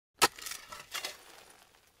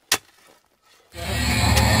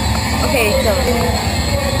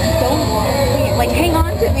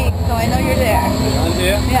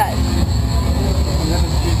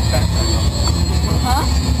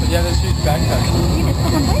backpack. There's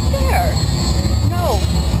someone right there. No.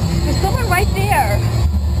 There's someone right there.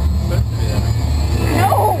 Supposed to be there.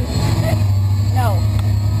 No. No.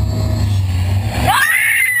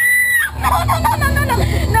 No, no, no, no, no, no,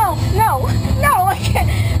 no, no, no, I can't.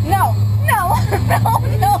 No, no, no,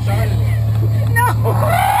 no. No.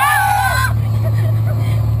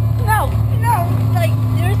 No, no, like,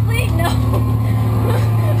 seriously? No.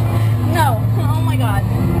 No. Oh my god.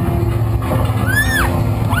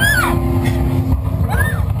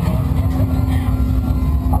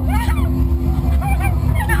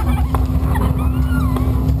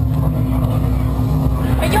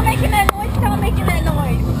 Are you making that noise? Stop making that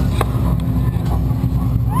noise.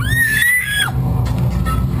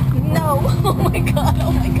 No. Oh my god.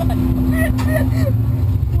 Oh my god.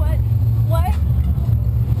 What? What?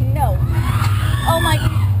 No. Oh my.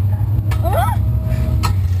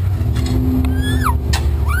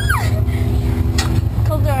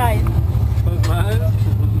 Close your eyes. Close my eyes?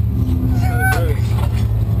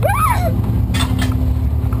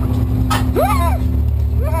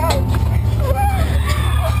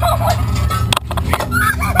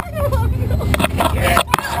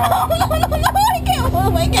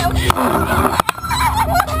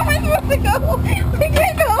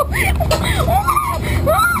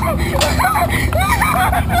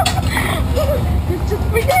 Just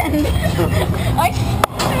pretend.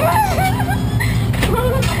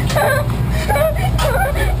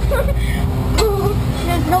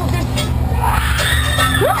 There's no,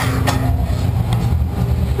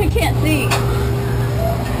 I can't see.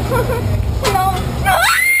 No.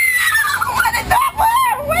 What is that?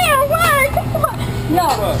 Where? What? No.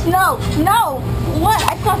 No. No. What?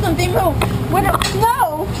 I saw something move. What?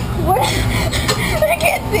 No. What? I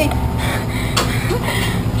can't see.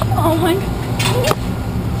 Oh my god.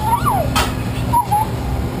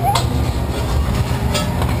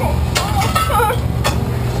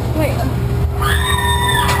 Wait.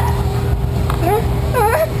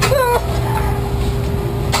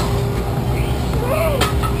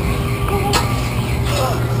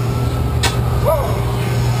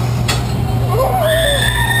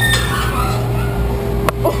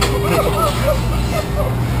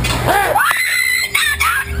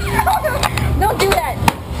 Don't do that.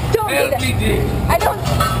 Don't do that.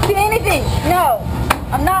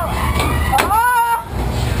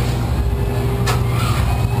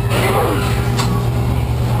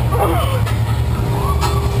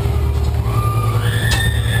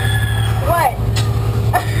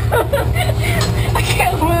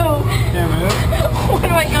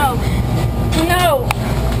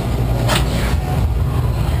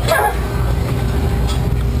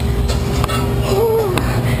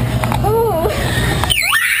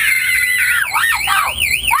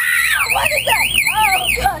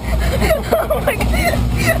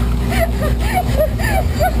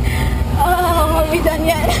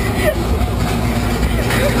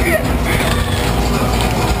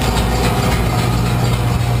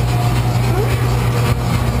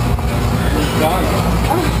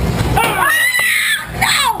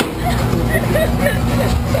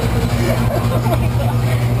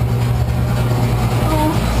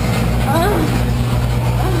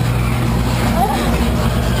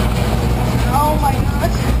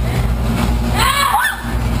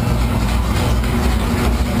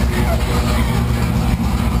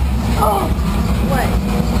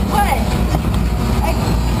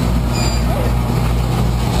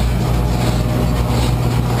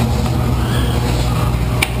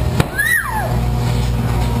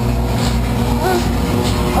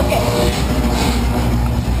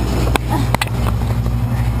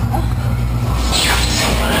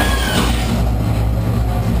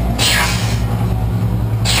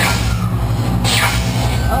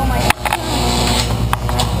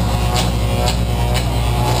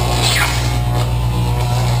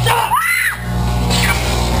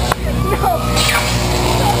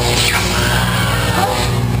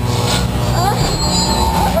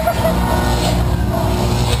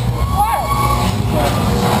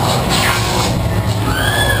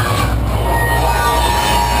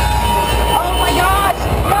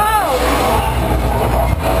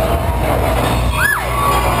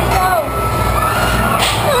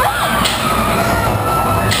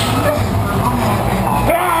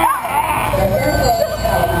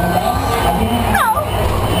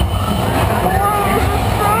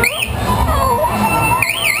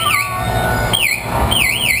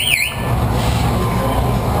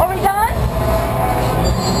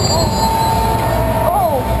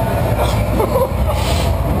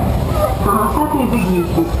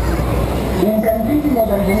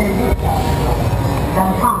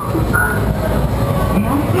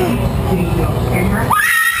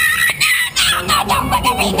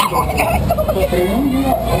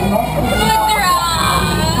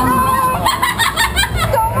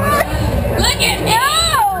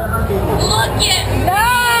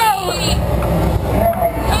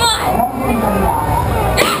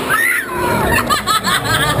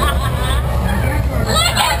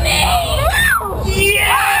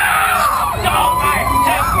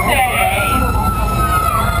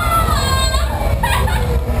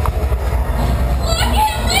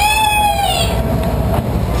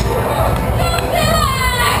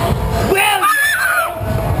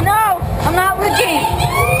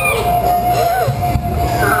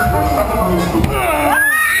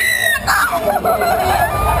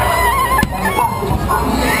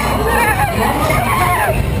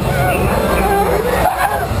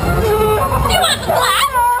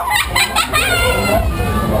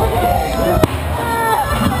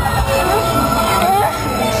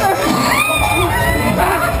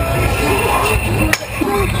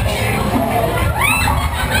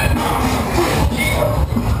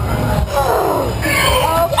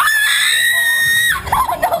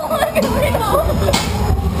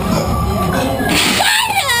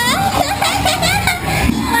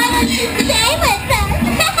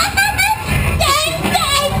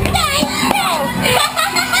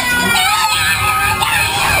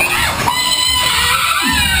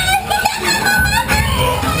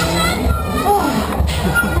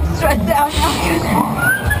 press down now.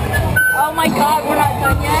 Oh my god, we're not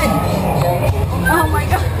done yet. Oh my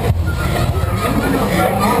god.